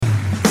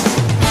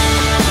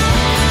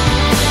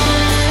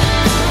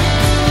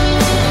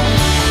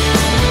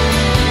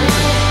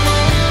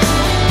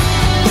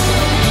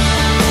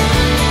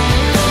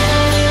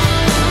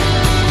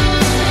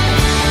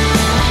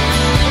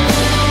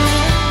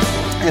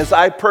as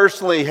I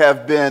personally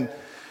have been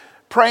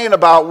praying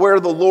about where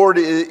the Lord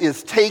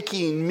is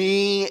taking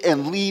me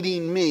and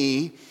leading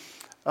me,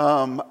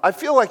 I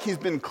feel like He's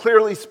been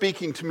clearly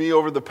speaking to me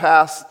over the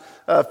past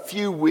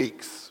few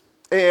weeks.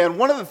 And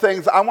one of the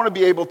things I want to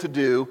be able to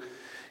do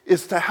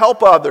is to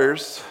help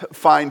others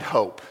find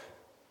hope.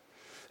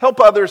 Help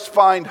others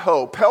find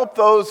hope. Help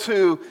those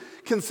who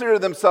consider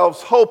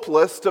themselves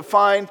hopeless to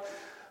find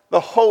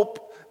the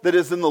hope that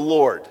is in the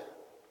Lord.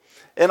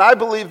 And I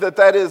believe that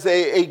that is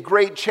a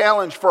great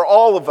challenge for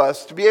all of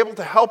us to be able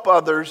to help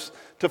others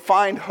to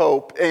find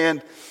hope.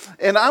 And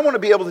I want to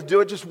be able to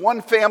do it just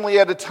one family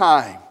at a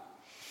time.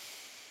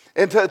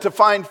 And to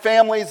find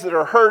families that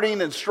are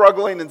hurting and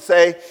struggling and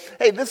say,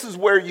 hey, this is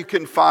where you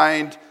can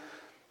find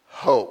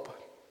hope.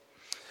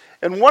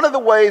 And one of the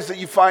ways that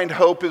you find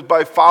hope is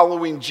by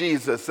following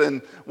Jesus.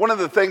 And one of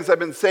the things I've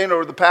been saying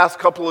over the past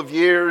couple of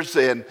years,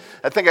 and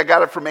I think I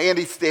got it from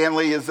Andy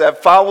Stanley, is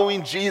that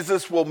following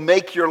Jesus will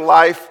make your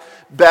life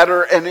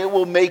better, and it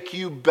will make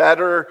you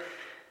better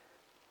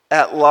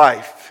at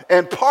life.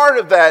 And part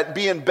of that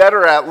being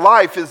better at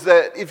life is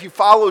that if you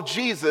follow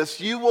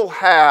Jesus, you will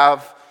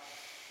have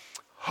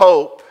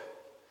hope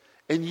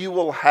and you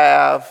will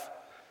have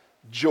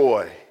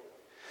joy.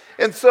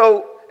 And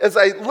so as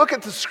I look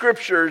at the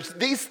scriptures,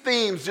 these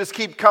themes just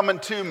keep coming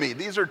to me.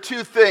 These are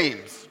two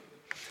themes.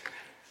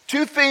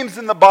 Two themes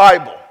in the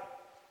Bible.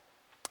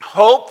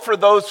 Hope for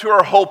those who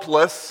are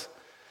hopeless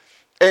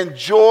and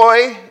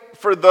joy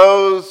for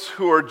those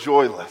who are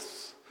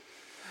joyless.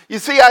 You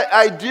see,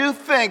 I do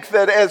think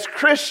that as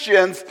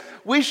Christians,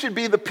 we should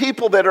be the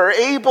people that are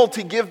able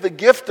to give the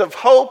gift of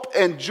hope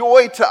and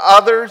joy to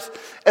others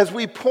as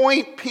we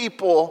point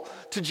people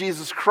to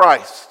Jesus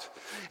Christ.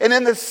 And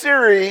in this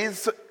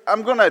series,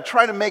 I'm going to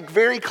try to make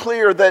very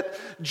clear that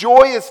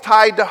joy is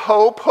tied to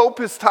hope, hope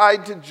is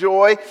tied to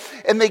joy,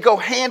 and they go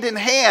hand in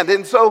hand.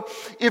 And so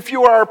if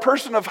you are a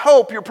person of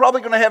hope, you're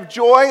probably going to have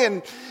joy,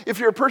 and if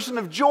you're a person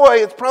of joy,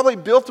 it's probably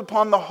built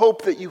upon the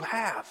hope that you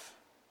have.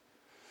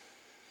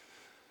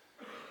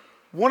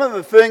 One of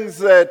the things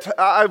that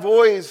I've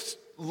always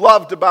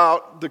loved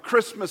about the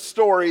Christmas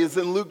story is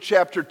in Luke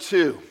chapter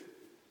 2.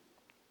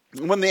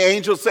 When the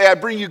angels say, I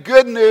bring you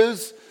good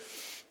news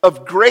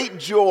of great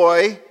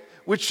joy,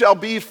 which shall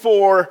be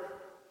for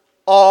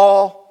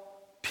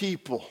all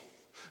people.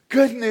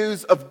 Good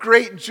news of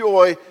great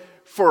joy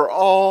for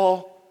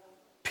all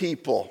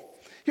people.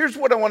 Here's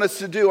what I want us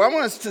to do. I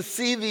want us to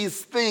see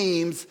these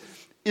themes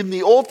in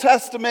the Old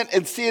Testament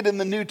and see it in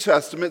the New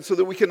Testament so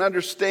that we can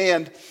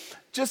understand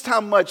just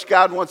how much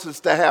God wants us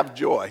to have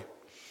joy.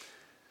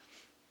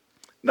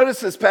 Notice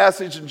this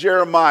passage in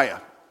Jeremiah.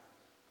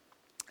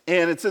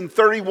 And it's in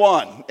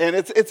 31. And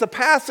it's a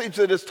passage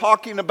that is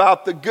talking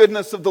about the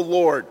goodness of the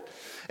Lord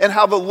and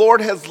how the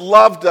Lord has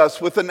loved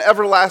us with an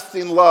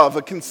everlasting love,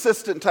 a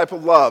consistent type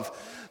of love.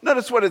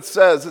 Notice what it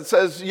says. It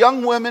says,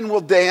 young women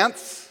will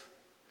dance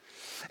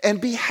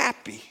and be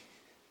happy.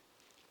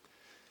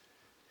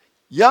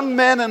 Young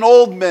men and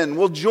old men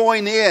will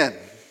join in.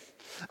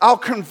 I'll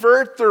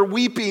convert their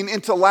weeping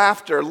into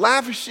laughter,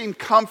 lavishing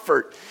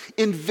comfort,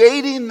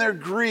 invading their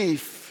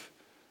grief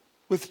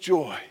with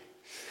joy.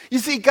 You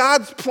see,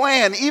 God's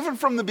plan, even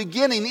from the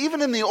beginning,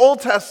 even in the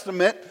Old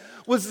Testament,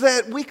 was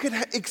that we could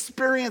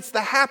experience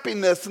the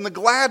happiness and the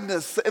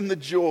gladness and the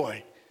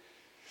joy.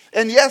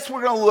 And yes,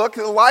 we're going to look,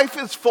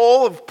 life is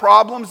full of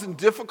problems and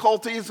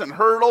difficulties and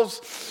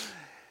hurdles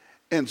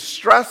and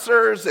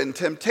stressors and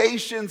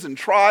temptations and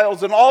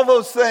trials and all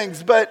those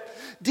things. But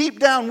deep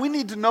down, we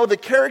need to know the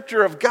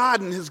character of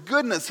God and His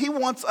goodness. He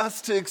wants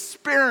us to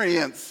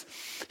experience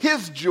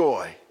His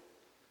joy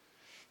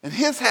and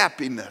His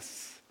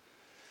happiness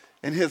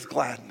and His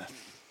gladness.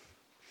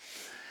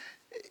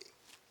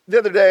 The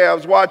other day I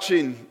was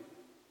watching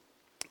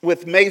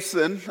with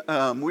Mason.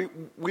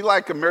 We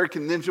like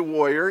American Ninja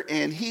Warrior,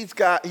 and he's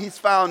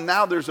found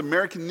now there's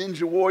American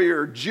Ninja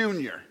Warrior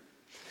Junior.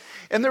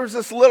 And there was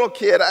this little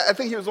kid, I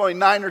think he was only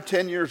 9 or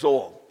 10 years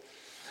old.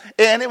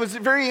 And it was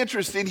very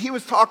interesting. He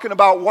was talking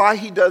about why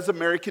he does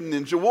American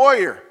Ninja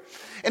Warrior.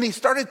 And he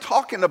started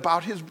talking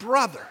about his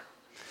brother.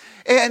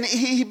 And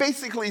he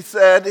basically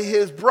said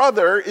his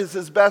brother is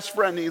his best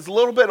friend. He's a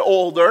little bit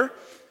older,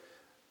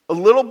 a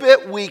little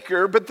bit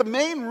weaker, but the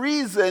main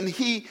reason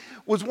he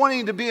was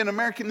wanting to be an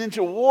American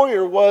Ninja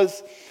Warrior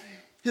was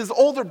his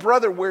older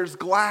brother wears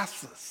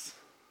glasses.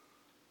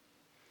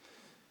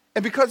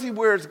 And because he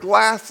wears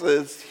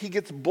glasses, he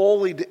gets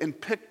bullied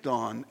and picked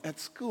on at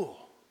school.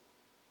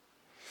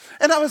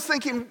 And I was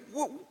thinking,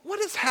 what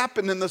has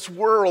happened in this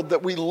world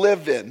that we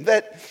live in?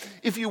 That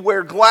if you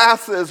wear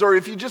glasses or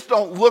if you just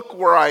don't look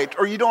right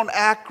or you don't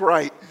act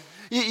right,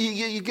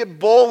 you get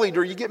bullied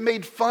or you get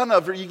made fun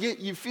of or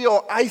you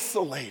feel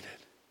isolated.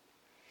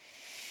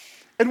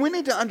 And we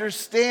need to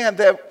understand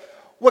that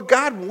what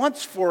God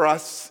wants for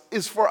us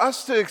is for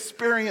us to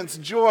experience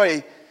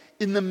joy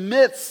in the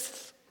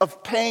midst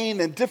of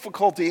pain and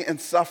difficulty and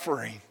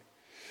suffering.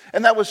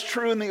 And that was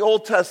true in the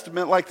Old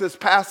Testament, like this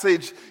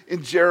passage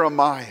in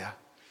Jeremiah.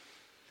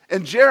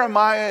 And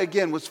Jeremiah,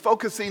 again, was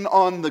focusing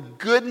on the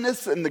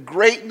goodness and the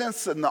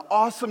greatness and the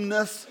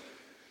awesomeness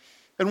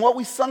And what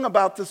we sung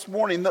about this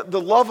morning, the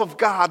love of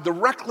God, the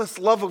reckless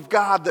love of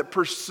God that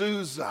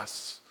pursues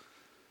us.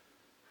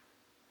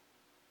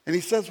 And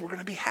he says we're going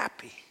to be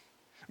happy.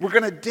 We're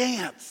going to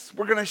dance.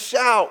 We're going to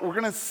shout. We're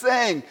going to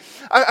sing.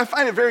 I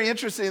find it very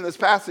interesting in this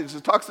passage.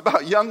 It talks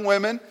about young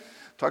women,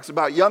 talks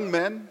about young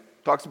men,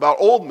 talks about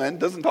old men,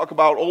 doesn't talk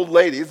about old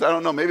ladies. I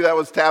don't know, maybe that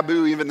was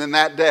taboo even in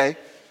that day.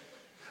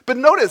 But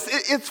notice,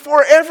 it's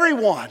for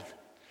everyone.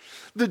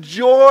 The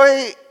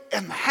joy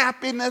and the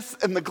happiness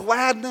and the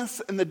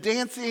gladness and the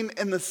dancing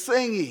and the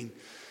singing.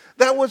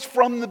 That was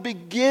from the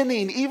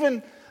beginning,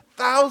 even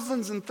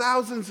thousands and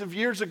thousands of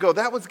years ago.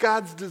 That was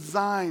God's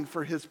design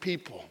for his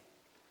people.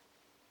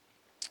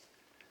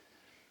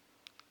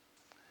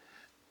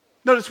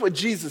 Notice what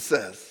Jesus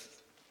says.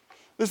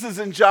 This is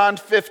in John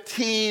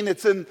 15.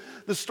 It's in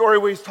the story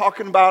where he's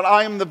talking about,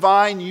 I am the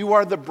vine, you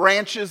are the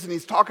branches. And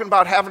he's talking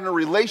about having a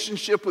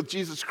relationship with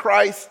Jesus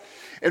Christ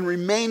and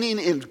remaining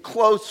in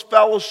close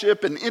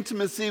fellowship and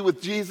intimacy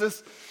with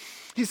Jesus.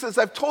 He says,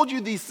 I've told you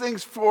these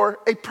things for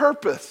a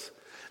purpose,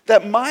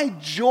 that my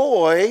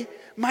joy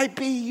might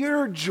be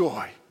your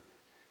joy.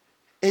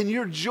 And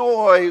your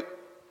joy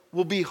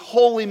will be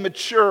wholly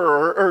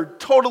mature or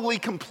totally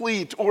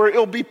complete, or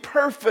it'll be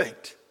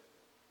perfect.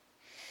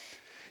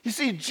 You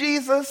see,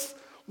 Jesus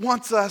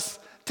wants us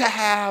to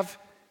have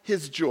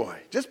his joy.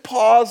 Just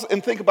pause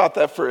and think about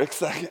that for a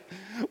second.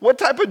 What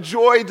type of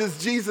joy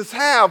does Jesus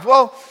have?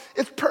 Well,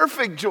 it's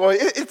perfect joy.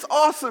 It's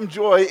awesome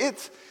joy.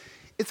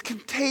 It's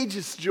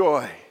contagious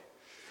joy.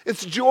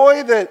 It's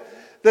joy that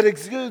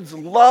exudes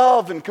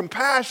love and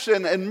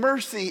compassion and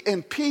mercy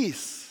and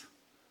peace.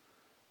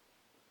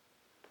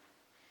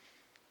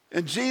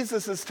 And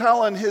Jesus is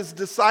telling his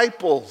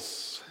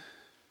disciples,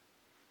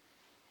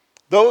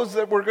 those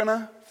that were going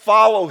to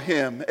follow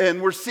him,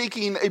 and we're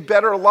seeking a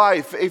better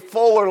life, a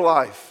fuller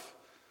life,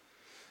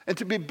 and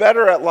to be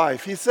better at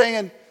life. He's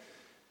saying,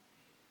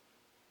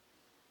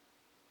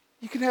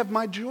 you can have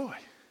my joy.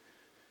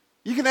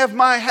 You can have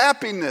my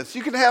happiness.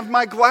 You can have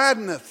my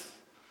gladness.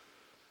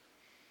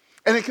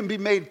 And it can be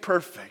made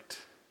perfect.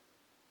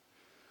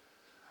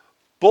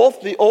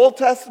 Both the Old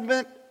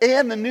Testament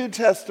and the New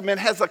Testament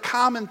has a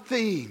common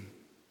theme.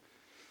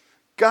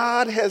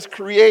 God has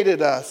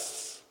created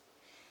us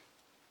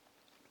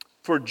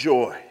for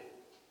joy.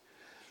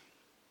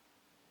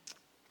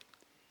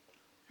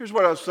 Here's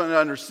what I was trying to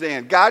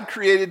understand. God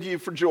created you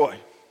for joy.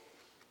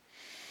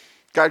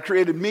 God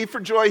created me for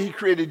joy. He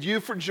created you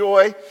for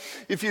joy.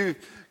 If you've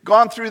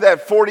gone through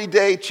that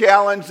 40-day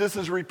challenge, this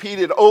is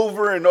repeated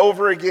over and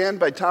over again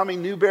by Tommy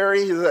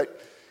Newberry. He's like,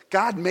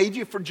 God made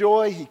you for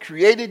joy. He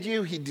created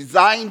you. He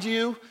designed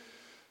you.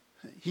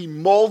 He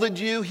molded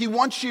you. He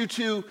wants you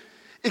to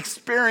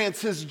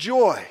experience his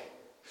joy.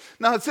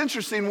 Now, it's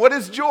interesting. What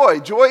is joy?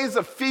 Joy is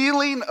a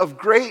feeling of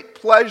great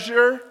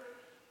pleasure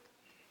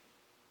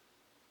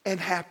and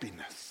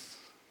happiness.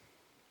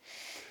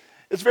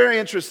 It's very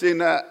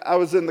interesting. I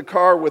was in the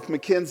car with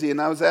Mackenzie,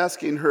 and I was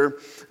asking her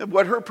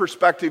what her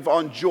perspective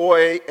on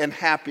joy and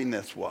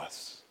happiness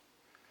was.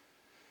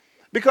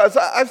 Because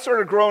I've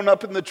sort of grown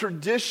up in the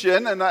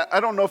tradition, and I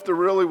don't know if there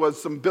really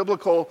was some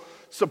biblical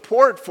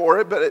support for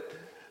it, but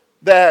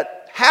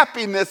that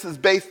happiness is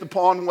based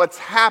upon what's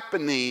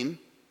happening.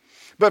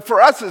 But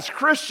for us as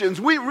Christians,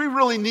 we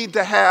really need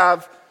to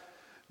have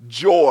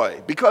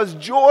joy, because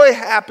joy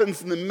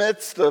happens in the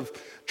midst of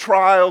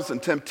trials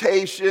and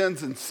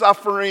temptations and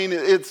suffering.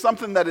 It's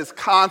something that is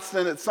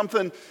constant. It's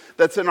something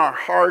that's in our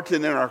heart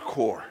and in our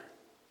core.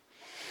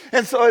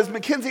 And so as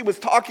Mackenzie was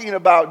talking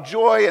about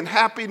joy and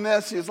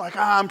happiness, he was like,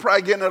 I'm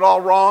probably getting it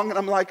all wrong. And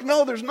I'm like,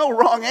 no, there's no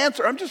wrong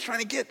answer. I'm just trying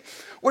to get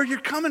where you're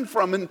coming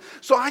from, and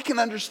so I can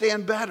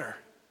understand better.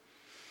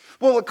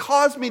 Well, it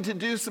caused me to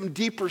do some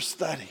deeper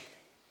study.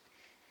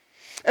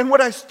 And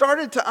what I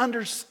started to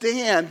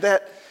understand,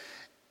 that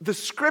the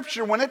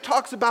scripture, when it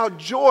talks about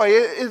joy,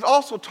 it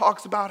also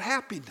talks about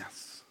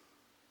happiness.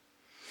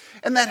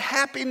 And that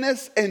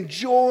happiness and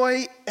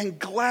joy and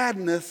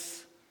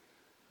gladness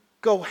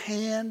go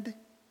hand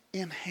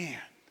in hand.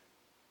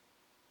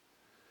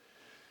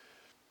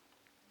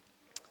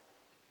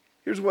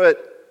 Here's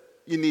what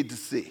you need to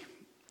see.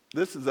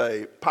 This is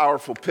a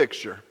powerful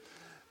picture.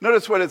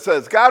 Notice what it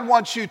says. God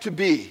wants you to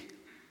be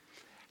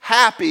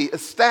happy,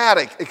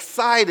 ecstatic,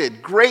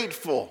 excited,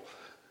 grateful.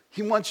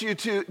 He wants you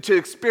to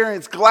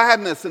experience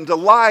gladness and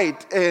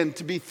delight, and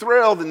to be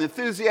thrilled and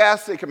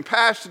enthusiastic and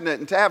passionate,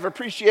 and to have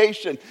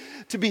appreciation,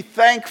 to be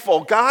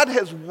thankful. God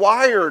has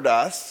wired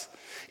us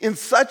in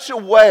such a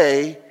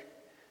way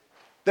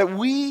that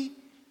we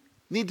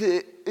need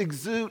to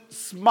exude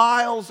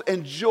smiles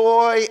and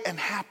joy and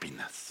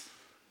happiness.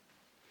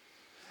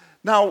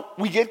 Now,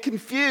 we get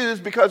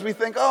confused because we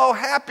think,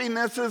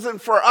 happiness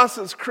isn't for us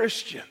as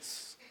Christians.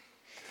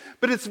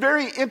 But it's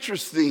very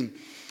interesting.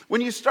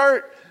 When you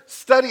start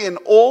studying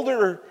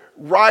older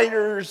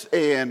writers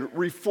and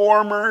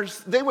reformers,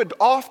 they would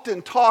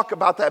often talk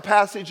about that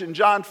passage in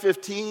John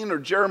 15 or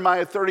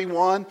Jeremiah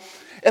 31,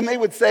 and they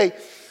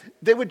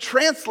would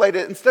translate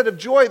it, instead of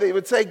joy, they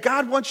would say,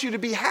 God wants you to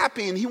be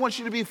happy, and he wants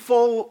you to be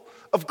full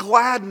of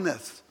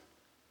gladness.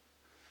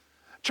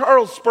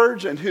 Charles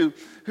Spurgeon, who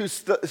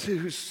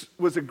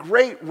was a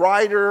great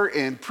writer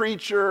and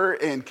preacher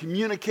and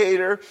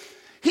communicator,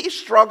 he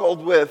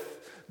struggled with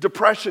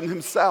depression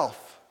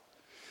himself.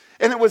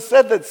 And it was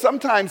said that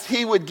sometimes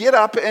he would get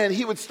up and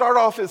he would start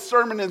off his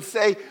sermon and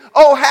say,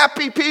 "Oh,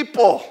 happy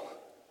people.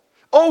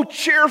 Oh,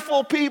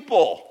 cheerful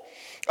people.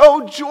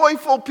 Oh,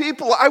 joyful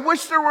people. I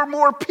wish there were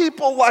more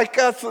people like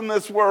us in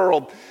this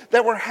world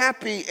that were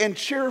happy and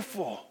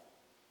cheerful."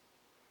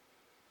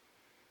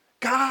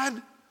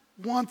 God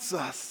wants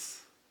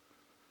us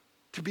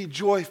to be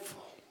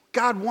joyful.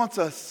 God wants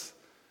us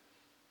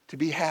to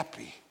be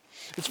happy.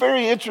 It's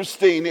very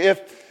interesting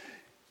if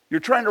you're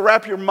trying to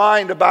wrap your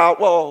mind about,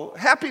 well,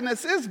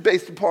 happiness is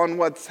based upon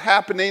what's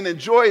happening and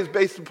joy is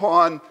based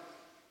upon,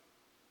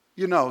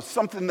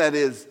 something that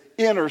is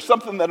inner,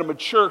 something that a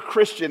mature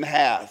Christian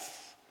has.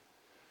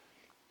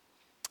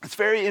 It's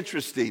very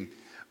interesting.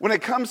 When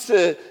it comes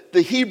to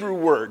the Hebrew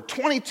word,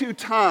 22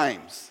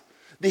 times,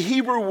 the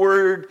Hebrew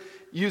word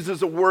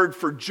uses a word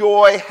for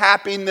joy,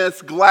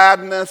 happiness,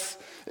 gladness,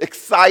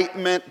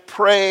 excitement,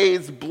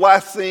 praise,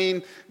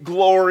 blessing,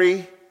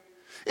 glory.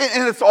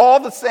 And it's all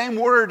the same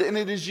word, and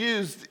it is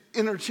used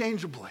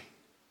interchangeably.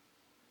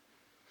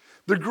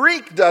 The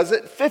Greek does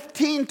it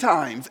 15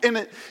 times,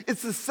 and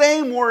it's the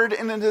same word,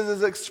 and it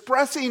is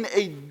expressing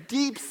a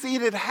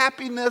deep-seated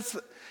happiness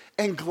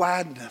and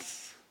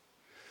gladness.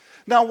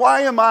 Now,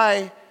 why am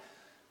I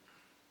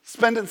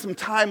spending some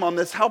time on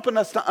this, helping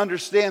us to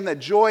understand that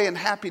joy and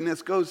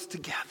happiness goes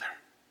together?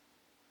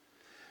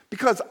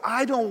 Because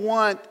I don't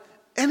want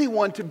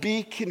anyone to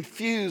be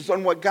confused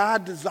on what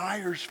God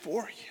desires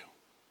for you.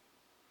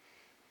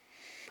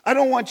 I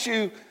don't want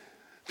you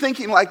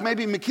thinking like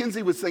maybe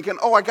Mackenzie was thinking,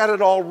 "Oh, I got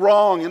it all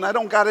wrong and I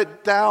don't got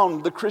it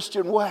down the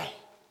Christian way."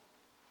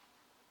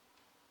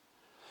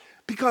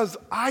 Because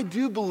I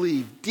do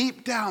believe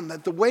deep down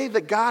that the way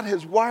that God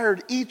has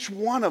wired each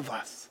one of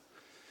us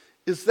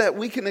is that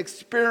we can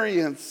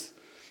experience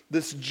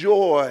this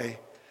joy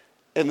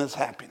and this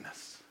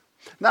happiness.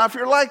 Now, if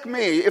you're like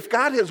me, if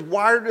God has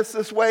wired us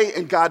this way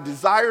and God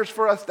desires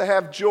for us to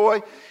have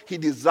joy, He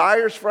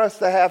desires for us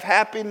to have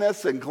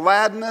happiness and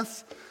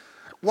gladness,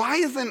 why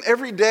isn't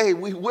every day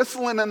we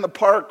whistling in the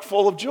park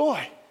full of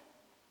joy?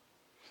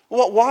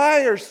 Well,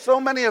 why are so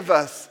many of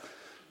us,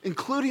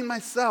 including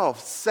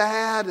myself,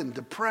 sad and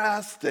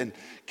depressed and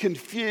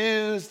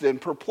confused and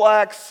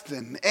perplexed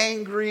and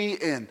angry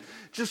and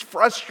just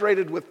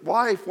frustrated with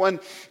life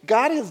when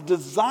God has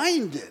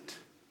designed it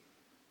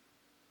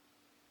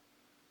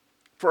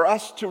for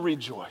us to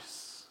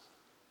rejoice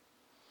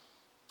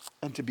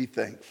and to be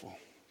thankful?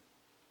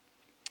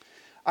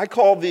 I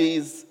call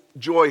these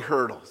joy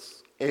hurdles.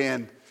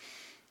 And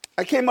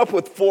I came up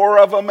with 4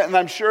 of them, and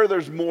I'm sure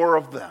there's more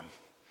of them.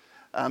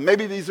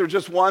 Maybe these are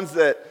just ones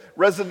that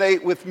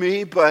resonate with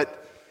me,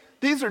 but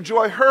these are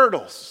joy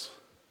hurdles.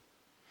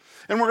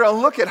 And we're going to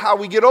look at how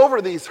we get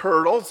over these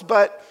hurdles,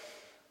 but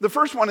the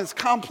first one is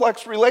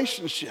complex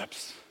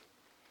relationships.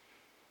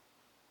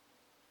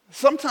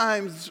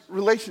 Sometimes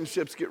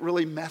relationships get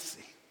really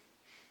messy.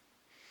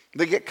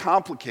 They get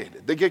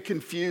complicated. They get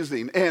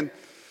confusing. And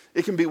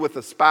it can be with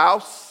a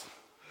spouse.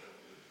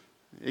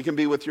 It can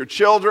be with your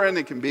children.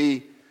 It can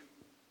be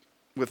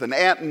with an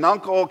aunt and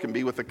uncle. It can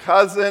be with a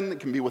cousin. It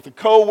can be with a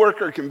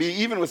coworker. It can be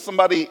even with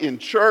somebody in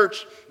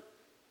church.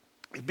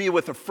 It can be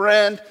with a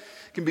friend.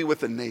 It can be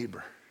with a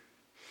neighbor.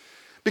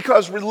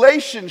 Because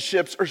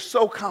relationships are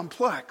so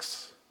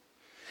complex.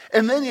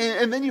 And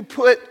then you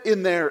put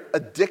in there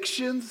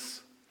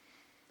addictions.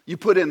 You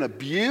put in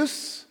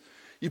abuse.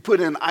 You put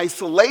in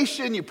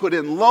isolation. You put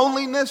in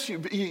loneliness.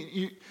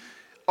 You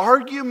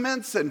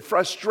arguments and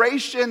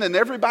frustration and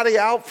everybody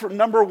out for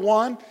number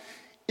one.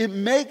 It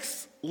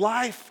makes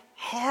life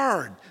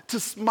hard to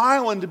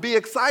smile and to be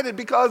excited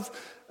because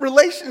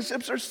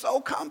relationships are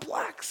so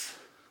complex.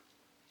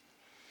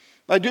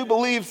 I do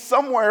believe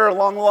somewhere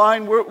along the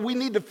line we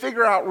need to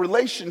figure out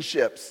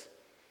relationships.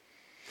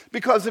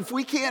 Because if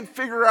we can't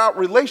figure out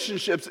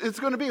relationships, it's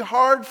going to be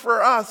hard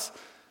for us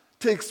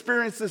to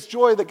experience this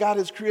joy that God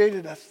has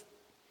created us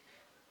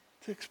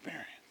to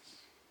experience.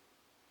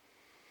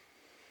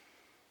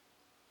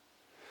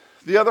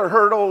 The other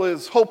hurdle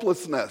is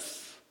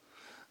hopelessness.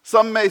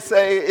 Some may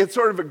say it's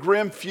sort of a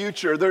grim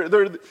future.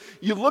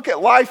 You look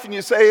at life and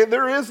you say,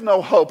 there is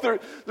no hope.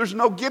 There's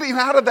no getting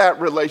out of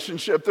that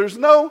relationship. There's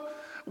no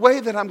way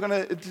that I'm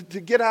going to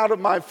get out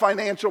of my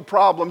financial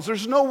problems.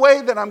 There's no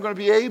way that I'm going to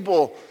be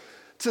able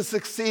to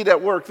succeed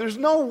at work. There's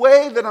no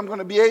way that I'm going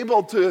to be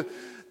able to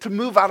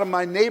move out of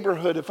my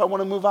neighborhood if I want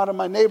to move out of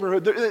my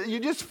neighborhood. You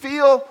just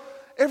feel,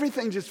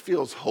 everything just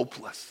feels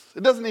hopeless.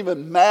 It doesn't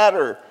even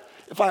matter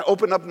if I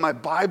open up my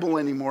Bible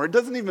anymore. It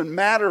doesn't even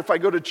matter if I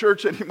go to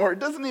church anymore. It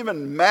doesn't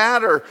even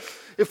matter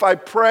if I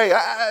pray.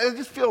 I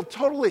just feel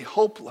totally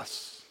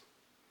hopeless.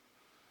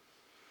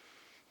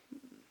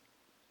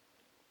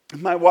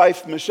 My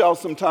wife, Michelle,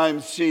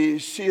 sometimes she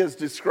has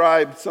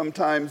described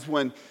sometimes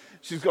when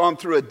she's gone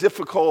through a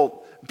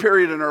difficult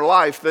period in her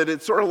life that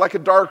it's sort of like a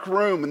dark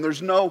room and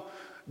there's no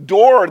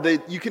door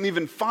that you can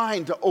even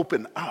find to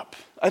open up.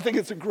 I think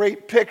it's a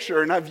great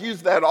picture, and I've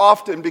used that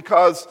often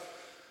because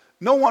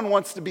no one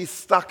wants to be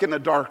stuck in a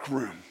dark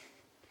room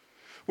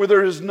where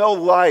there is no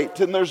light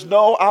and there's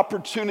no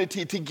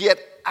opportunity to get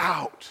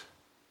out.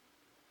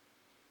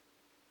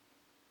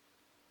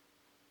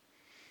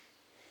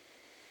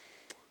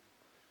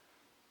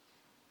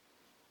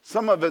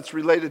 Some of it's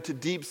related to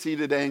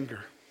deep-seated anger.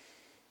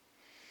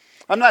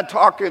 I'm not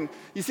talking,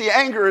 you see,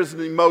 anger is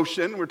an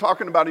emotion. We're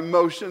talking about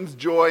emotions,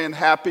 joy and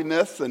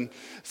happiness, and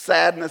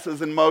sadness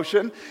is an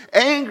emotion.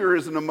 Anger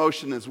is an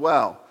emotion as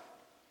well.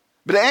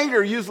 But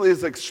anger usually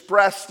is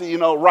expressed,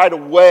 right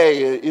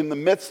away in the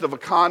midst of a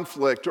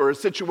conflict, or a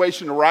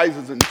situation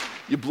arises and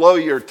you blow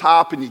your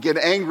top and you get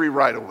angry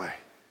right away.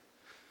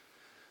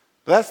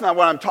 But that's not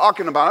what I'm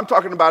talking about. I'm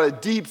talking about a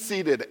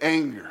deep-seated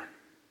anger.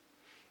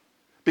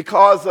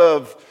 Because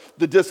of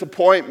the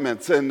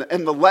disappointments and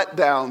the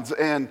letdowns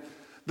and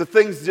the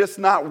things just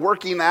not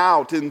working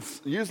out, and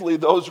usually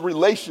those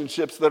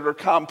relationships that are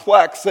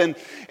complex and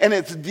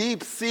it's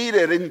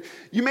deep-seated, and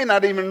you may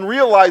not even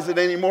realize it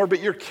anymore, but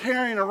you're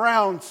carrying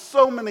around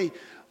so many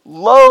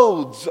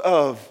loads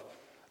of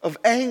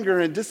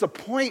anger and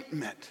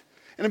disappointment,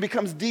 and it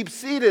becomes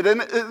deep-seated,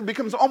 and it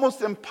becomes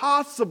almost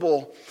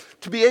impossible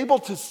to be able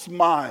to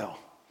smile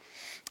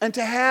and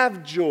to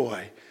have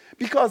joy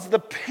because the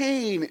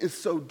pain is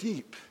so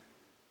deep.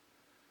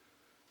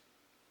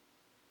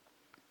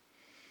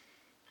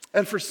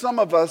 And for some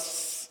of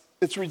us,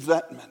 it's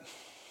resentment.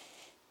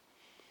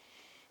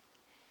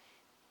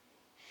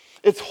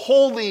 It's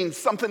holding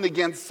something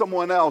against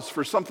someone else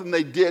for something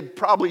they did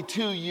probably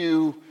to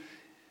you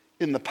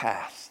in the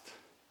past.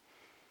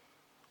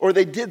 Or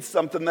they did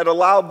something that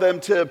allowed them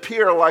to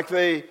appear like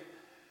they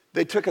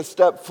took a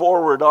step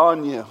forward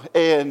on you,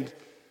 and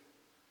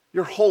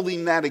you're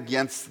holding that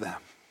against them.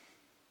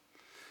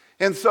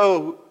 And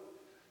so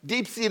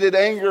deep-seated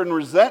anger and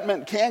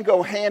resentment can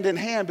go hand in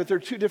hand, but they're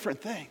two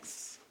different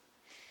things.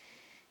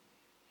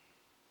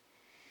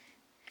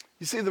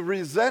 You see, the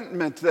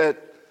resentment that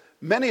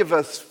many of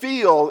us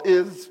feel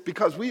is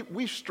because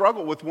we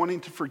struggle with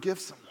wanting to forgive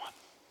someone.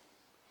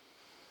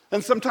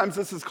 And sometimes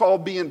this is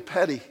called being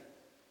petty.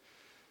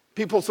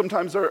 People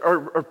sometimes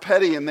are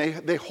petty, and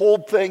they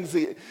hold things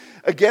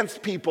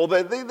against people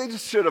that they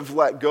just should have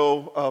let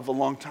go of a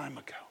long time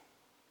ago.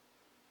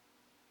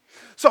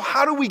 So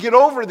how do we get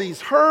over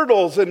these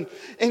hurdles? And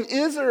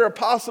is there a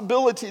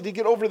possibility to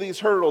get over these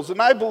hurdles?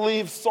 And I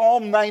believe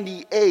Psalm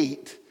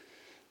 98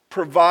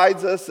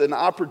 provides us an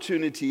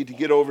opportunity to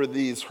get over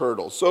these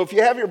hurdles. So if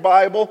you have your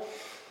Bible,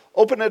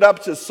 open it up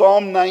to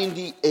Psalm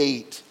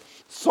 98.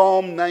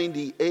 Psalm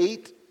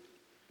 98.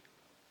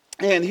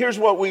 And here's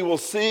what we will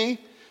see.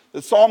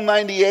 That Psalm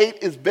 98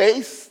 is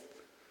based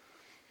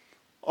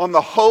on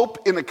the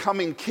hope in the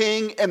coming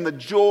King and the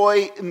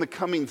joy in the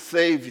coming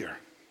Savior.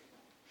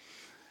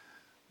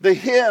 The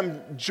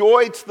hymn,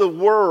 Joy to the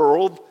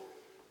World,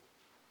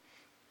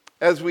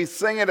 as we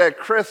sing it at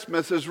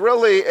Christmas, is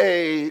really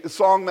a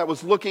song that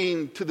was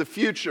looking to the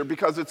future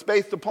because it's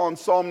based upon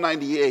Psalm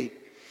 98.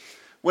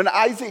 When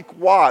Isaac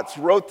Watts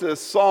wrote this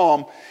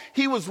psalm,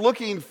 he was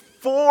looking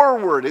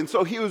forward, and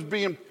so he was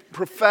being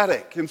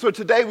prophetic. And so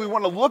today we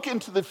want to look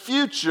into the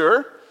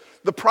future,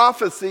 the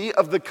prophecy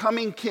of the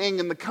coming King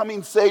and the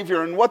coming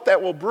Savior and what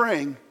that will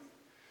bring.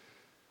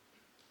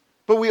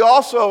 But we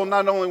also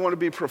not only want to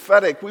be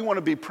prophetic, we want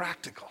to be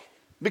practical.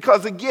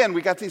 Because again,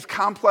 we got these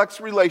complex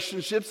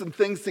relationships and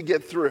things to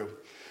get through.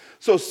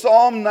 So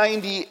Psalm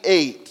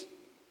 98.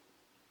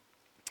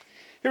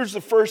 Here's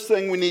the first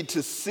thing we need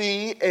to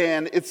see,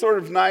 and it's sort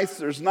of nice.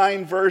 There's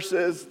 9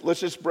 verses. Let's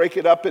just break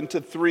it up into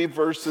 3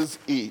 verses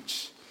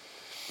each.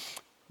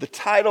 The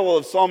title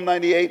of Psalm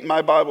 98 in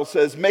my Bible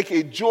says, Make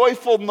a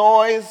joyful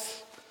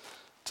noise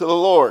to the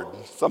Lord.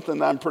 Something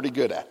that I'm pretty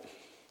good at.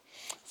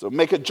 So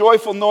make a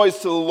joyful noise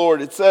to the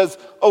Lord. It says,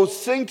 Oh,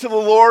 sing to the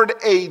Lord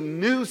a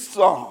new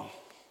song,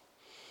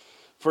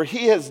 for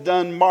he has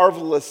done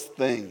marvelous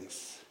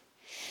things.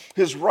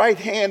 His right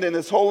hand and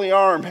his holy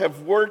arm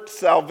have worked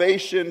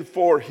salvation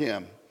for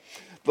him.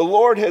 The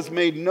Lord has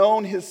made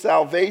known his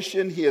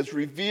salvation. He has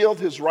revealed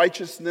his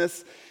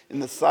righteousness in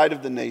the sight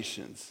of the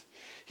nations.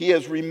 He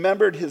has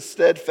remembered his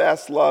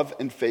steadfast love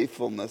and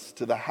faithfulness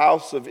to the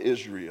house of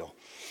Israel.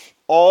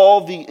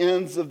 All the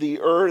ends of the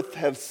earth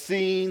have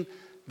seen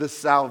the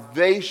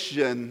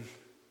salvation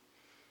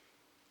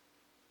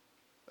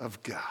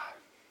of God.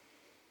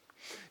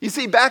 You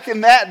see, back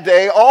in that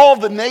day, all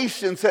the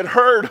nations had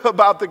heard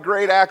about the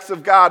great acts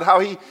of God, how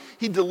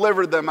he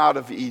delivered them out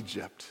of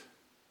Egypt,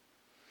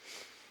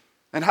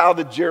 and how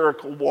the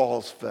Jericho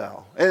walls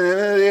fell. And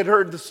they had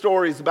heard the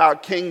stories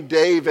about King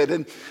David,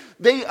 and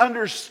they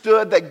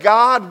understood that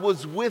God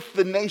was with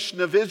the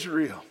nation of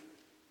Israel.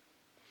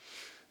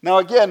 Now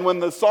again, when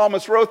the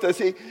psalmist wrote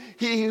this,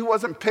 he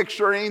wasn't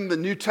picturing the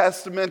New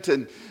Testament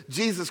and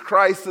Jesus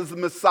Christ as the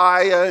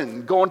Messiah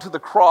and going to the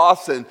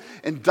cross and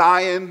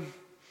dying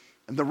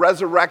and the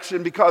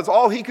resurrection, because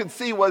all he could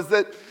see was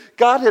that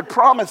God had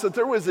promised that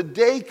there was a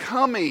day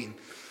coming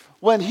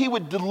when he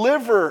would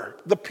deliver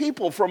the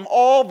people from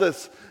all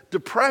this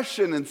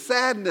depression and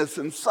sadness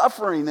and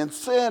suffering and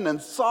sin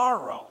and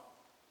sorrow.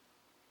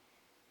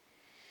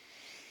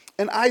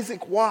 And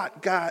Isaac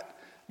Watt got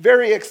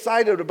very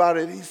excited about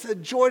it. He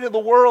said, "Joy to the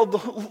world,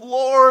 the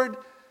Lord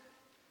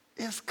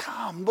is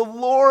come. The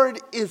Lord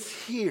is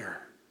here."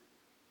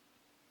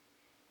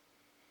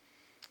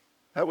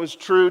 That was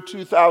true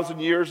 2,000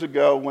 years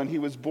ago when he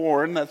was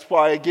born. That's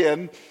why,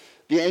 again,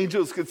 the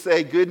angels could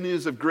say, "Good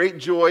news of great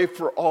joy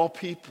for all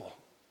people."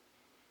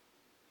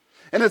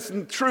 And it's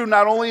true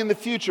not only in the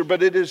future,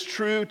 but it is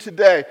true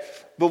today.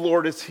 The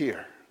Lord is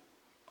here.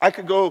 I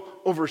could go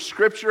over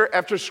scripture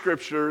after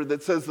scripture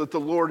that says that the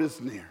Lord is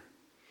near,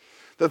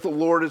 that the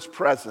Lord is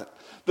present,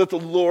 that the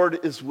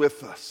Lord is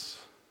with us.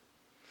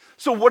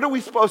 So what are we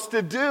supposed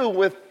to do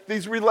with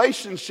these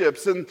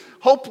relationships and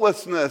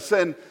hopelessness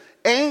and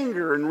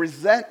anger and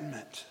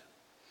resentment?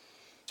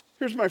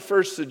 Here's my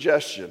first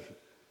suggestion.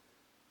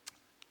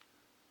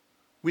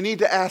 We need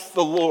to ask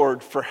the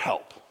Lord for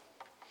help.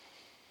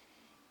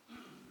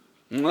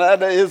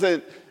 That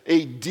isn't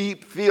a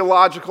deep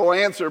theological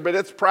answer, but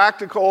it's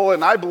practical,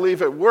 and I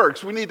believe it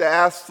works. We need to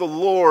ask the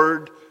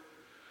Lord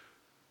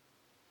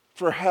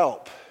for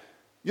help.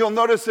 You'll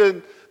notice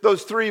in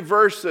those 3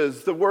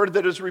 verses, the word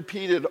that is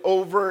repeated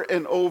over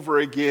and over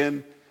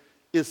again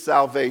is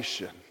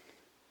salvation.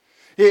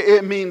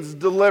 It means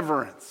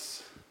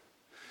deliverance.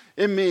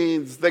 It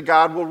means that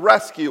God will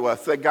rescue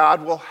us, that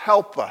God will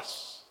help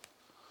us.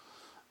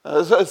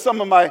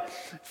 Some of my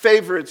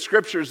favorite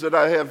scriptures that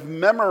I have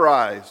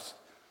memorized,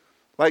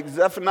 like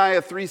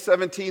Zephaniah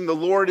 3:17, the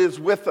Lord is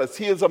with us.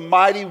 He is a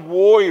mighty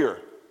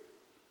warrior.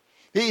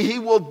 He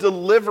will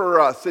deliver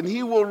us, and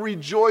he will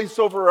rejoice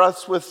over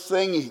us with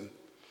singing.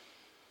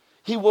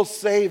 He will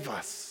save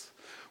us.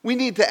 We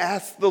need to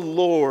ask the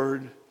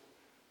Lord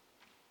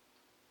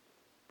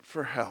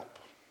for help.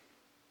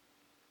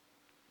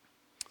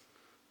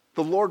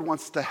 The Lord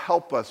wants to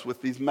help us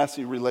with these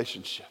messy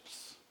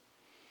relationships.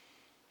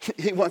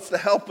 He wants to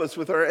help us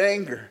with our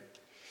anger.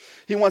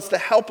 He wants to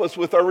help us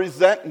with our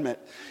resentment.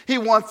 He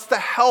wants to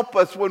help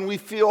us when we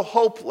feel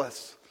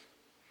hopeless.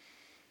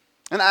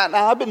 And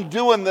I've been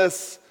doing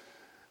this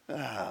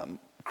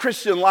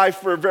Christian life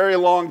for a very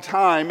long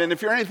time. And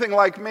if you're anything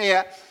like me,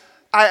 I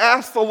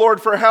ask the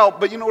Lord for help,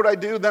 but you know what I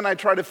do? Then I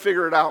try to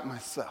figure it out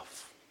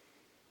myself.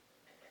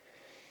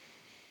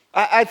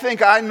 I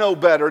think I know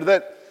better,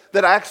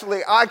 that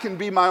actually I can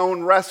be my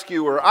own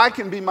rescuer. I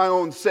can be my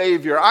own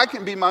savior. I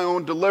can be my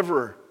own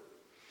deliverer.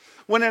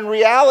 When in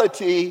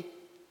reality,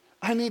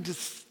 I need to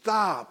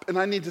stop and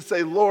I need to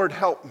say, "Lord,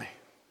 help me."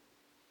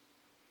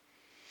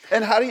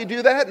 And how do you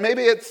do that?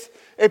 Maybe it's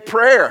a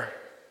prayer.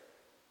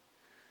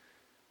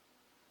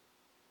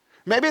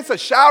 Maybe it's a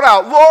shout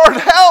out, "Lord,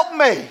 help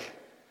me."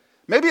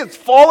 Maybe it's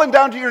falling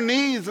down to your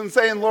knees and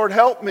saying, "Lord,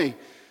 help me."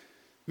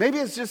 Maybe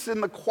it's just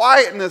in the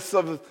quietness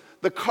of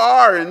the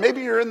car, and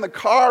maybe you're in the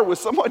car with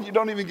someone you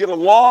don't even get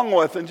along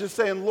with and just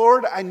saying,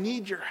 "Lord, I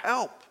need your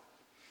help."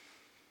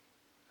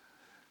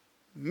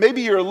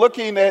 Maybe you're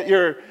looking at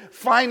your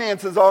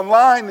finances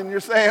online and you're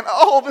saying,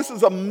 "Oh, this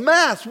is a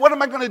mess. What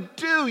am I going to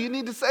do?" You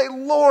need to say,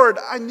 "Lord,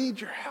 I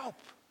need your help."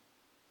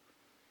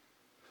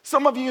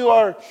 Some of you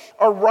are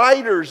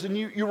writers and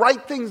you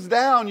write things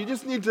down. You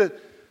just need to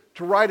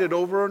write it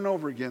over and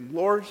over again.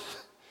 "Lord,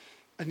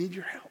 I need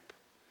your help.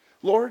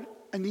 Lord,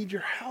 I need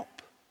your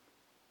help.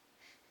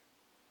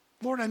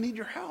 Lord, I need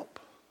your help."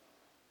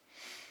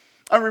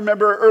 I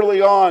remember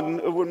early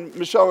on when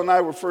Michelle and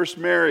I were first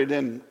married,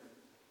 and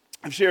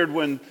I've shared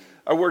when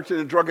I worked in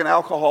a drug and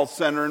alcohol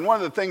center, and one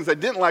of the things I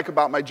didn't like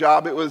about my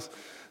job,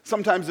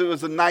 sometimes it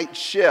was a night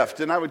shift,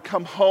 and I would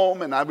come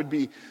home and I would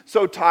be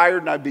so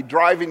tired, and I'd be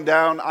driving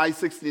down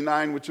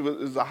I-69, which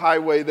is a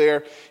highway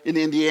there in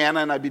Indiana,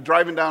 and I'd be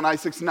driving down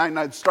I-69 and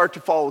I'd start to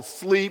fall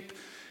asleep,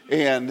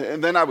 and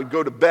then I would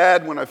go to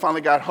bed when I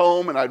finally got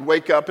home, and I'd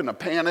wake up in a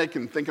panic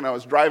and thinking I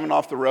was driving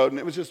off the road, and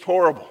it was just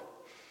horrible.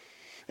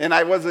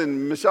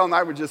 And Michelle and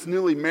I were just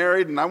newly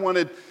married, and I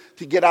wanted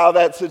to get out of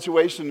that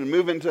situation and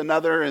move into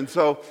another. And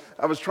so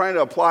I was trying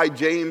to apply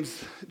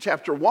James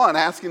chapter 1,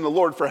 asking the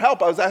Lord for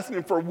help. I was asking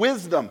him for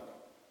wisdom.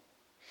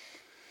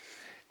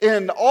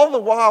 And all the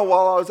while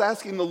I was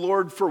asking the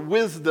Lord for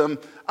wisdom,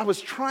 I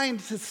was trying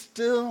to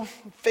still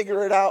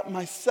figure it out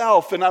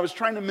myself. And I was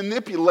trying to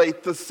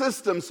manipulate the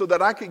system so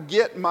that I could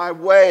get my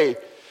way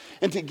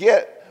and to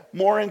get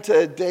more into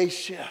a day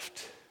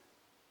shift.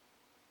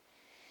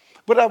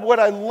 But what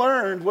I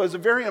learned was a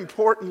very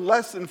important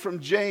lesson from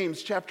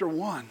James chapter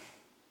 1.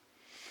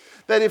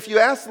 That if you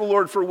ask the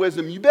Lord for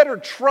wisdom, you better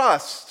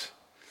trust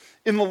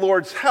in the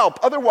Lord's help.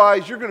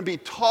 Otherwise, you're going to be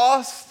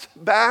tossed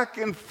back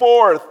and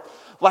forth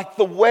like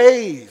the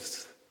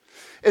waves.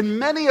 And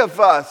many of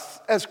us,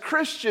 as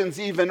Christians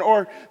even,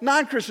 or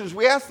non-Christians,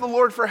 we ask the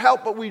Lord for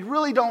help, but we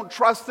really don't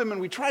trust him,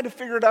 and we try to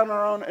figure it out on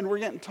our own, and we're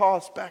getting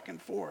tossed back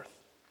and forth.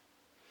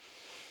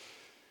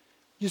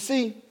 You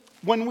see,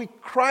 when we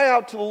cry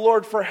out to the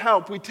Lord for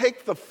help, we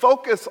take the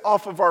focus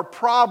off of our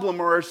problem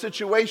or our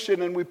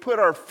situation, and we put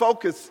our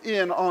focus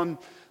in on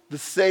the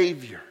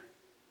Savior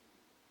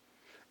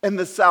and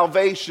the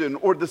salvation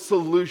or the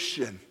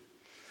solution.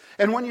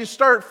 And when you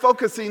start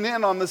focusing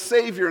in on the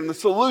Savior and the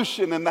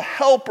solution and the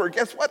helper,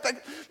 guess what?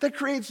 That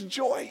creates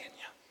joy in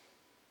you.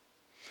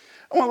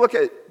 I want to look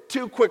at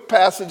two quick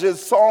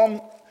passages.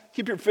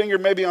 Keep your finger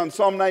maybe on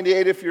Psalm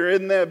 98 if you're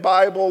in the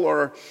Bible,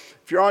 or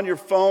if you're on your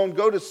phone,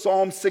 go to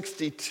Psalm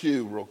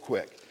 62 real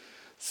quick.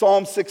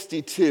 Psalm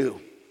 62.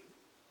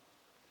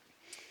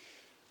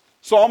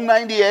 Psalm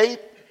 98,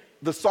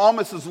 the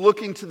psalmist is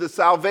looking to the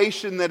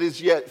salvation that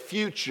is yet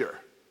future.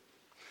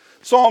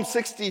 Psalm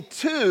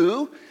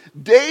 62,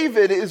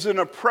 David is in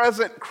a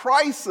present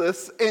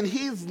crisis and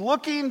he's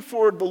looking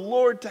for the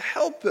Lord to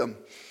help him.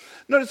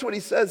 Notice what he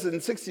says in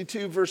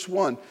 62 verse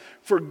 1.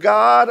 For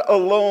God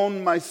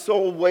alone my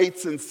soul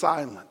waits in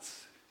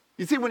silence.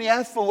 You see, when you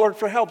ask the Lord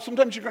for help,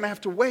 sometimes you're going to have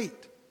to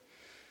wait.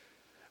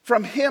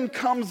 From him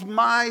comes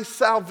my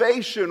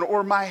salvation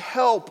or my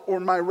help or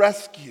my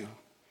rescue.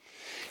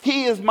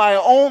 He is my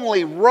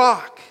only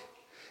rock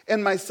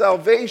and my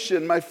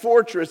salvation, my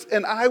fortress,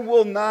 and I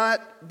will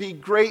not be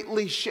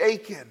greatly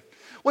shaken.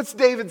 What's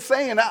David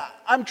saying?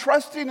 I'm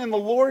trusting in the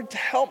Lord to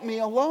help me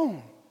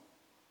alone.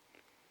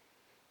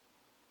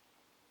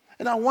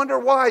 And I wonder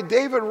why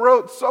David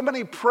wrote so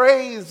many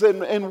praise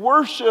and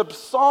worship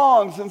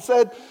songs and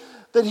said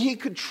that he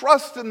could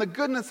trust in the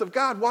goodness of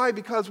God. Why?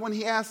 Because when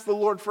he asked the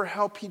Lord for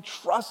help, he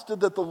trusted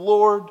that the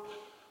Lord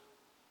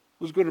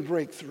was going to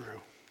break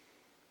through.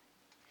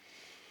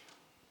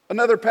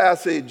 Another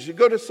passage, you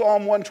go to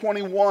Psalm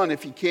 121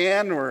 if you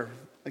can, or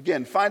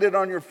again, find it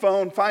on your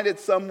phone, find it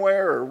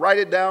somewhere, or write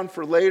it down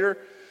for later.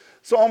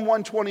 Psalm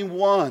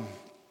 121.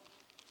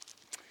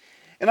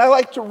 And I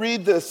like to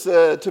read this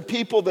to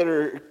people that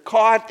are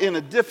caught in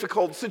a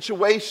difficult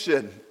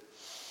situation.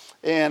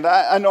 And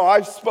I know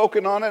I've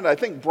spoken on it. I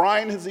think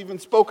Brian has even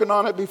spoken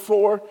on it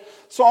before.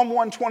 Psalm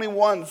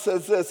 121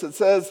 says this. It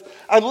says,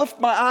 I lift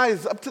my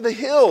eyes up to the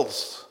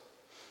hills.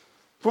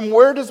 From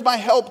where does my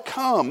help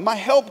come? My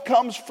help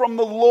comes from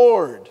the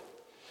Lord,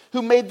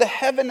 who made the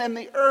heaven and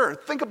the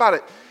earth. Think about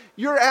it.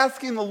 You're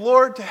asking the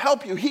Lord to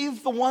help you.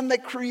 He's the one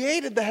that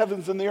created the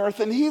heavens and the earth,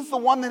 and he's the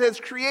one that has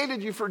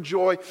created you for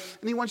joy,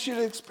 and he wants you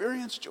to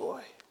experience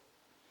joy.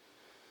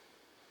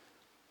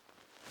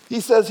 He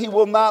says he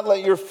will not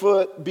let your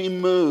foot be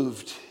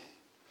moved,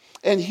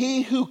 and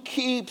he who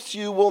keeps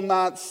you will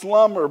not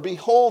slumber.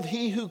 Behold,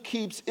 he who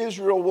keeps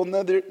Israel will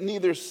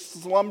neither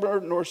slumber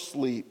nor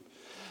sleep.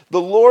 The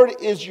Lord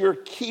is your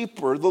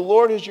keeper. The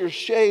Lord is your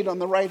shade on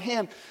the right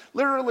hand.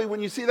 Literally, when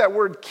you see that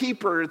word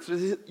keeper, it's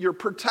your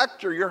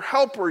protector, your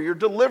helper, your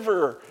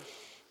deliverer.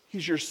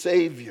 He's your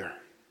savior.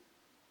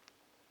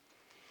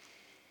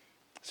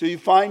 So you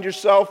find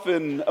yourself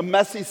in a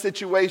messy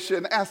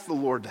situation, ask the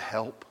Lord to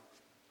help.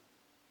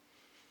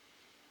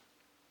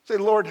 Say,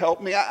 Lord,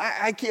 help me.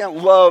 I can't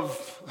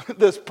love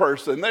this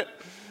person.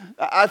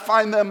 I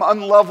find them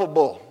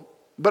unlovable.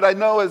 But I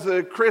know as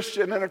a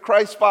Christian and a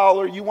Christ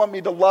follower, you want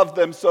me to love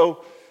them,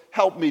 so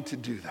help me to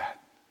do that.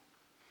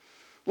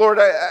 Lord,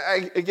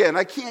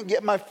 I can't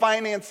get my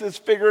finances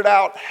figured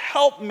out.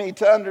 Help me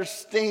to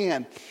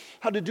understand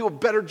how to do a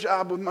better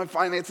job with my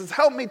finances.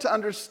 Help me to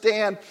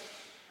understand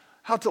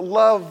how to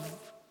love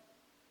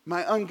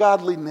my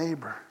ungodly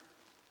neighbor.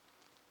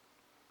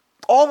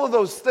 All of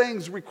those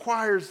things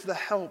requires the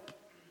help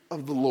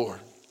of the Lord.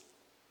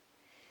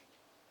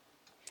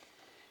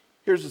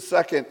 Here's the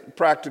second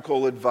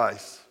practical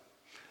advice.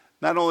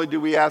 Not only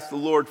do we ask the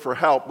Lord for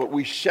help, but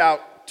we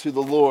shout to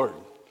the Lord.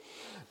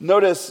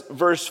 Notice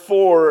verse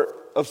 4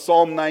 of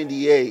Psalm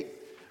 98.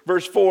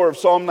 Verse 4 of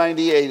Psalm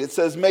 98, it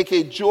says, make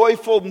a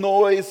joyful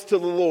noise to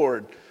the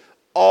Lord,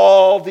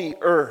 all the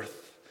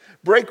earth.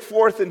 Break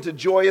forth into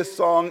joyous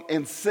song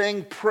and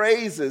sing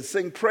praises.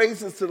 Sing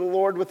praises to the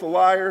Lord with a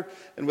lyre,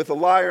 and with a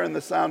lyre and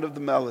the sound of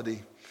the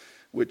melody,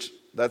 which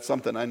that's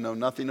something I know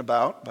nothing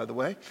about, by the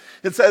way.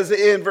 It says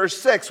in verse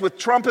 6, with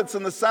trumpets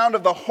and the sound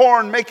of the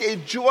horn, make a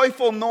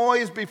joyful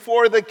noise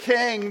before the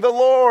King, the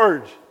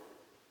Lord.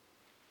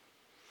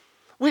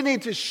 We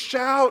need to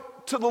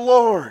shout to the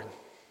Lord.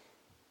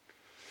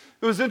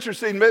 It was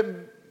interesting,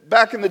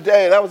 back in the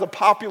day, that was a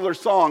popular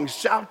song,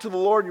 Shout to the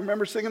Lord. You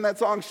remember singing that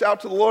song, Shout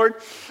to the Lord?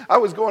 I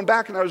was going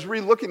back and I was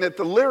re-looking at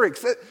the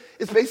lyrics.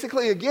 It's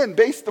basically, again,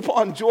 based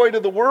upon joy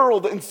to the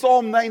world. In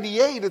Psalm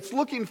 98, it's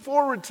looking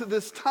forward to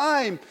this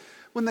time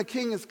when the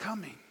King is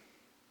coming.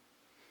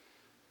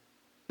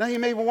 Now you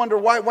may wonder,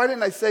 why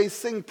didn't I say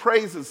sing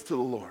praises to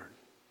the Lord?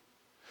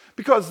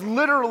 Because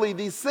literally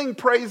these sing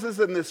praises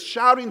and this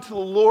shouting to the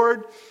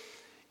Lord,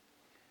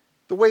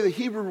 the way the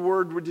Hebrew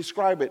word would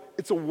describe it,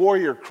 it's a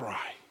warrior cry.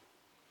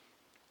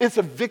 It's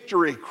a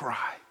victory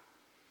cry.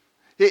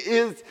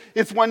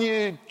 It's when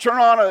you turn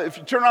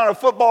on a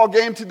football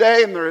game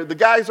today and the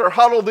guys are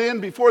huddled in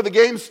before the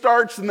game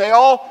starts and they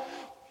all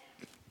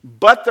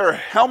butt their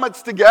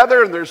helmets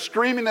together and they're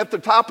screaming at the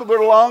top of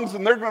their lungs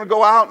and they're going to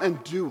go out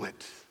and do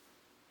it.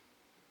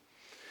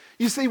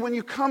 You see, when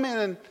you come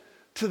in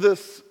to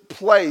this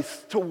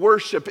place to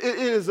worship, it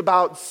is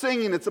about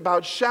singing, it's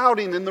about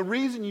shouting, and the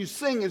reason you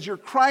sing is you're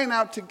crying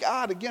out to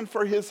God again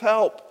for his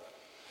help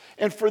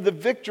and for the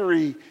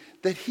victory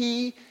that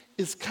he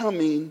is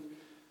coming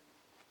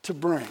to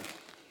bring.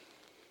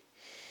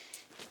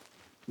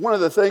 One of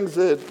the things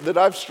that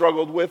I've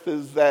struggled with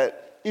is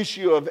that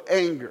issue of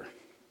anger.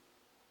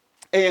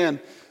 And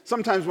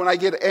sometimes when I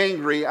get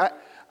angry,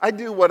 I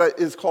do what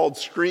is called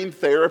scream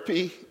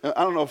therapy.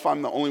 I don't know if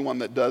I'm the only one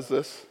that does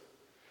this.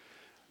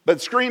 But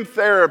scream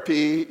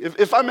therapy,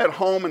 if I'm at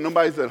home and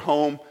nobody's at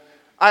home,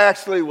 I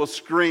actually will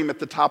scream at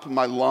the top of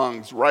my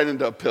lungs right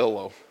into a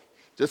pillow,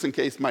 just in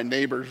case my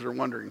neighbors are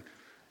wondering,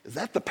 is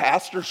that the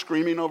pastor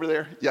screaming over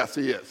there? Yes,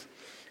 he is.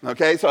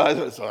 Okay,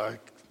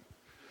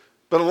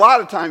 but a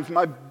lot of times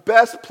my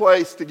best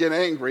place to get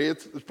angry,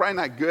 it's probably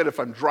not good if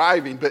I'm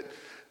driving, but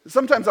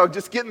sometimes I'll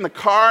just get in the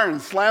car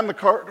and slam the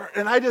car,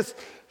 and I just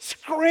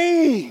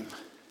scream.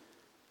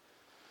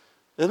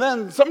 And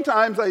then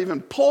sometimes I even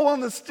pull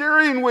on the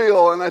steering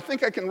wheel, and I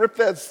think I can rip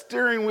that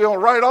steering wheel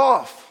right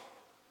off.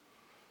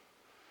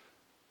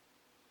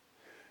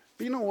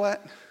 But you know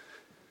what?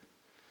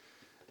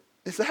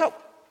 Is that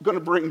going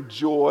to bring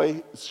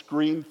joy,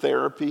 scream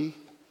therapy?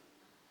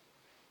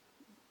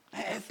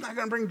 It's not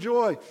going to bring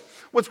joy.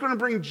 What's going to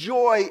bring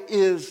joy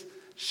is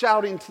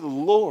shouting to the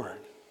Lord,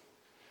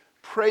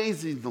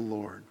 praising the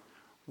Lord,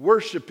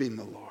 worshiping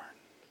the Lord.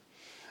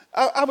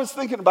 I was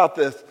thinking about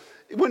this.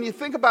 When you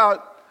think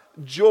about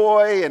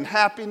joy and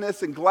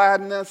happiness and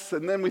gladness,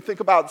 and then we think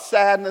about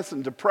sadness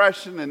and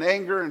depression and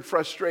anger and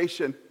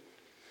frustration,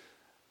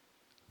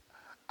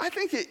 I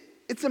think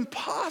it's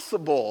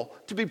impossible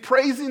to be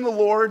praising the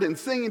Lord and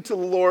singing to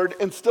the Lord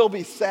and still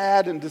be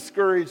sad and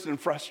discouraged and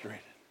frustrated.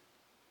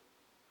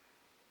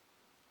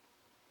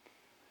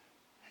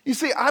 You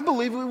see, I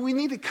believe we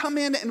need to come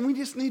in and we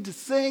just need to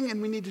sing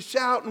and we need to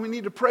shout and we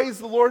need to praise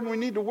the Lord and we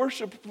need to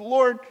worship the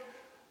Lord,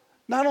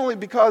 not only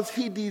because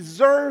He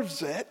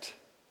deserves it,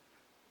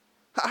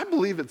 I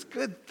believe it's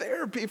good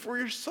therapy for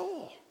your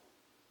soul.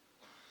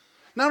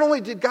 Not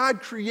only did God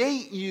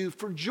create you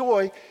for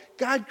joy,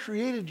 God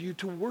created you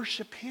to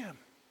worship Him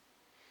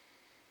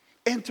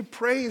and to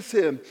praise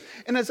Him.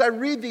 And as I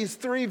read these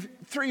three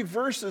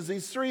verses,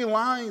 these 3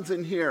 lines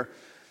in here,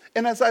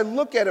 and as I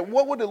look at it,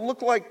 what would it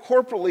look like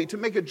corporately to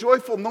make a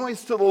joyful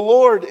noise to the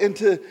Lord and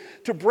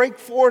to break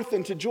forth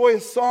into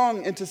joyous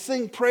song and to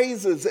sing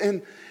praises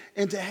and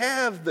to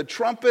have the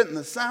trumpet and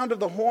the sound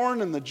of the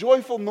horn and the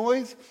joyful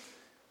noise?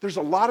 There's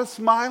a lot of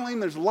smiling,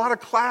 there's a lot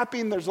of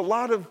clapping, there's a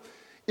lot of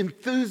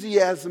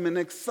enthusiasm and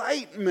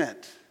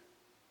excitement.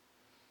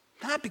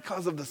 Not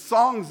because of the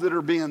songs that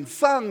are being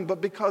sung,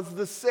 but because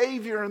the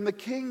Savior and the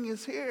King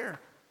is here.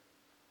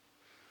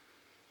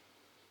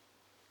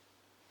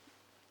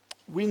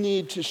 We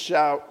need to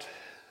shout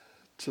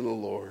to the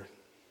Lord.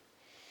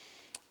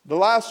 The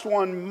last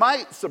one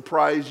might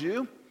surprise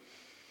you.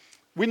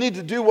 We need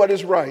to do what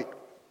is right.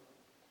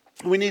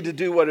 We need to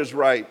do what is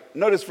right.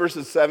 Notice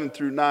verses 7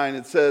 through 9.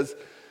 It says,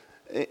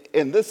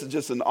 and this is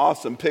just an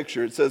awesome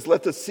picture. It says,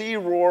 let the sea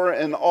roar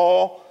and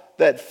all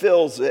that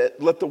fills it.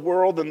 Let the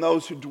world and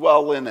those who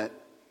dwell in it.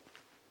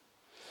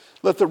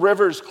 Let the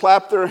rivers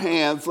clap their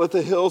hands. Let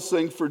the hills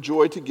sing for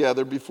joy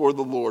together before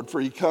the Lord, for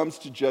He comes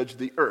to judge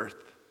the earth.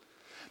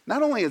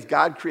 Not only has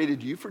God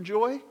created you for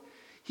joy,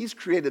 He's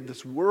created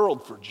this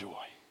world for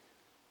joy.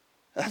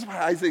 That's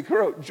why Isaac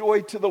wrote,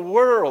 joy to the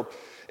world.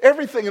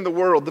 Everything in the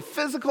world, the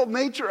physical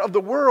nature of the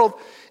world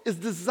is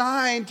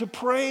designed to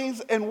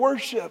praise and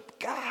worship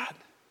God.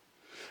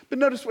 But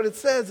notice what it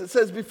says. It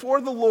says,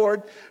 before the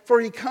Lord, for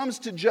He comes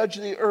to judge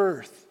the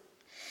earth.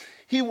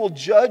 He will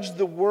judge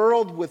the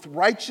world with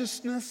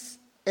righteousness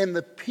and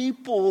the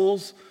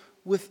peoples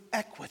with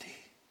equity.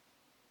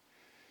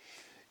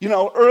 You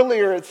know,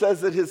 earlier it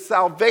says that His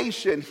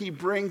salvation, He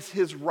brings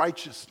His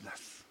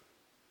righteousness.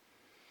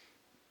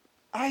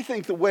 I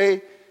think the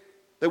way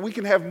that we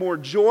can have more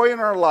joy in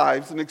our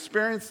lives and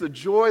experience the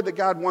joy that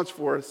God wants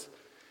for us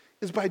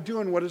is by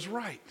doing what is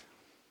right.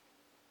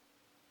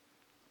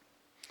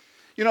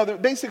 You know,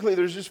 basically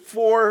there's just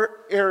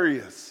 4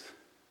 areas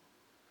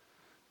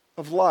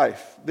of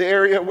life. The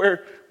area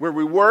where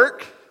we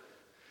work,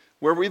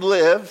 where we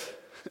live,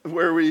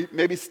 where we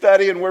maybe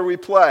study, and where we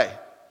play.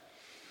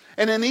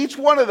 And in each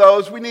one of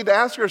those, we need to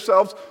ask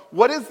ourselves,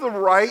 what is the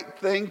right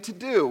thing to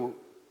do?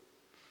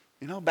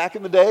 You know, back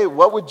in the day,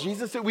 what would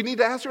Jesus do? We need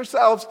to ask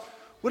ourselves,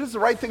 what is the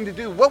right thing to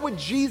do? What would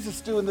Jesus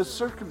do in this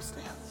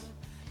circumstance?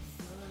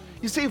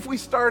 You see, if we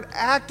start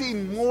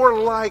acting more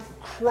like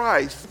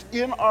Christ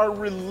in our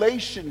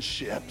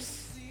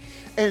relationships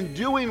and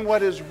doing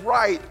what is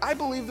right, I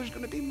believe there's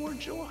going to be more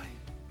joy.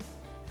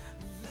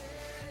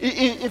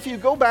 If you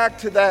go back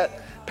to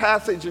that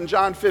passage in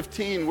John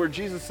 15 where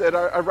Jesus said,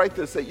 I write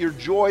this, that your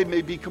joy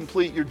may be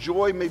complete, your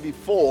joy may be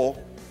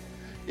full.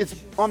 It's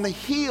on the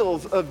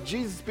heels of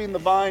Jesus being the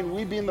vine,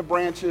 we being the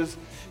branches,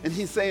 and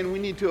He's saying we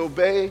need to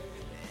obey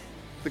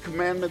the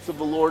commandments of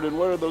the Lord. And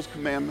what are those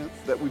commandments?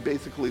 That we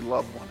basically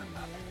love one another.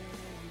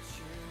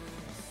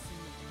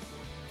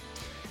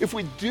 If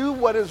we do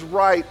what is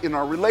right in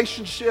our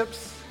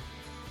relationships,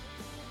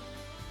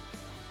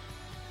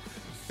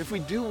 if we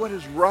do what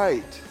is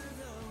right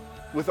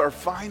with our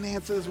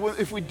finances,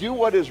 if we do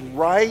what is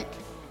right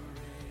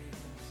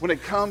when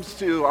it comes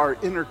to our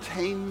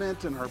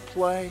entertainment and our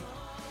play,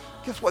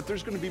 guess what?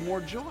 There's going to be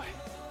more joy.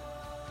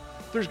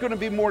 there's going to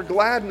be more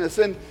gladness.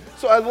 And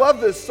so I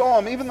love this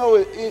psalm. Even though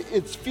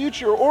it's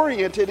future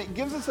oriented, it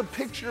gives us a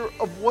picture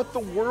of what the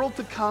world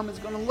to come is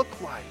going to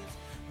look like.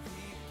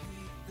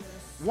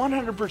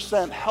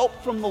 100% help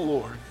from the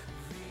Lord.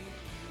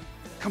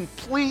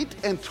 Complete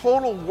and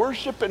total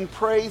worship and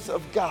praise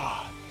of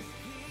God.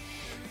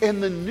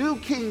 And the new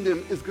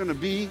kingdom is going to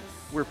be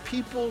where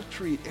people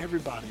treat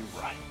everybody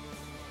right.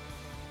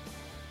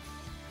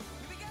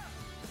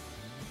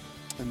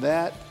 And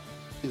that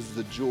is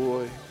the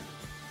joy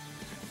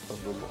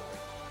of the Lord.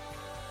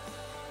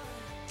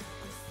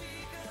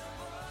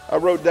 I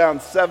wrote down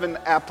 7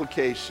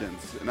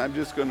 applications, and I'm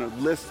just going to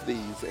list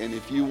these. And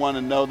if you want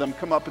to know them,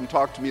 come up and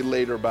talk to me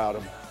later about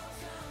them.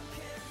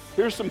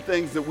 Here's some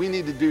things that we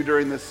need to do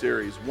during this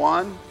series.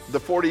 1, the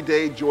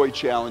 40-day joy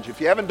challenge. If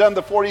you haven't done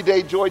the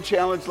 40-day joy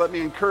challenge, let me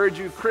encourage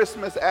you.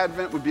 Christmas,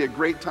 Advent would be a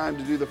great time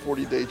to do the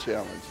 40-day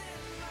challenge.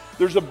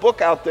 There's a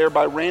book out there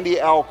by Randy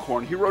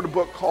Alcorn. He wrote a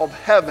book called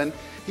Heaven.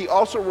 He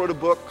also wrote a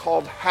book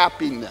called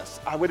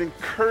Happiness. I would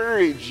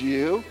encourage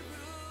you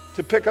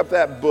to pick up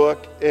that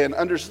book and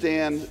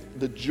understand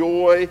the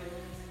joy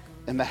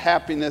and the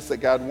happiness that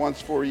God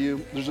wants for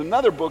you. There's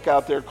another book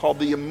out there called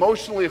The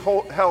Emotionally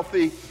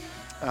Healthy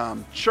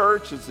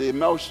Church. It's the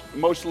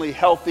Emotionally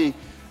Healthy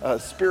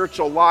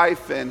Spiritual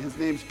Life, and his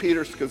name's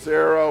Peter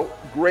Scazzaro.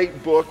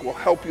 Great book, will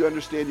help you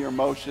understand your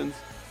emotions.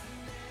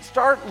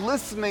 Start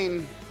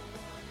listening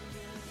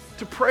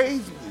to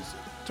praise music,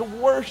 to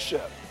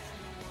worship,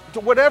 to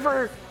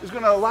whatever is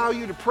going to allow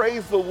you to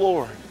praise the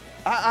Lord.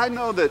 I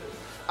know that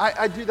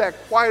I do that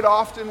quite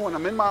often when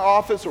I'm in my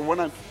office or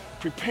when I'm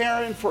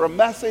preparing for a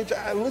message.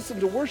 I listen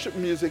to worship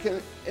music,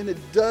 and it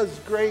does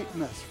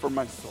greatness for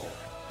my soul.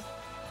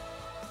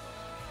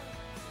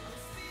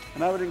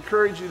 And I would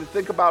encourage you to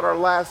think about our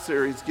last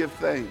series, Give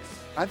Thanks.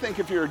 I think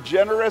if you're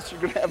generous, you're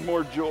going to have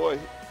more joy.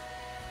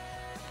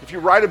 If you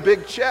write a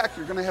big check,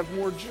 you're going to have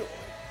more joy.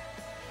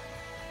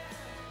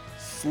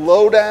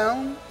 Slow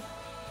down.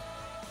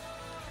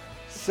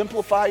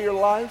 Simplify your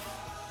life.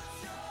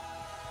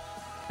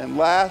 And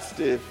last,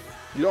 if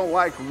you don't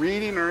like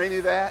reading or any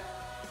of that,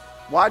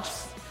 watch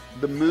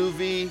the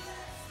movie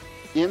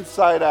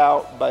Inside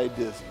Out by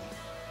Disney.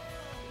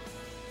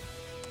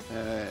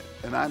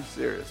 And I'm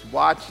serious.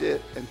 Watch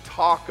it and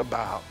talk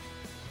about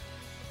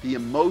the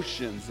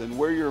emotions and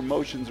where your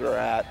emotions are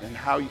at and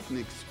how you can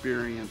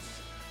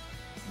experience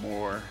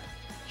more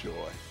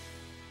joy.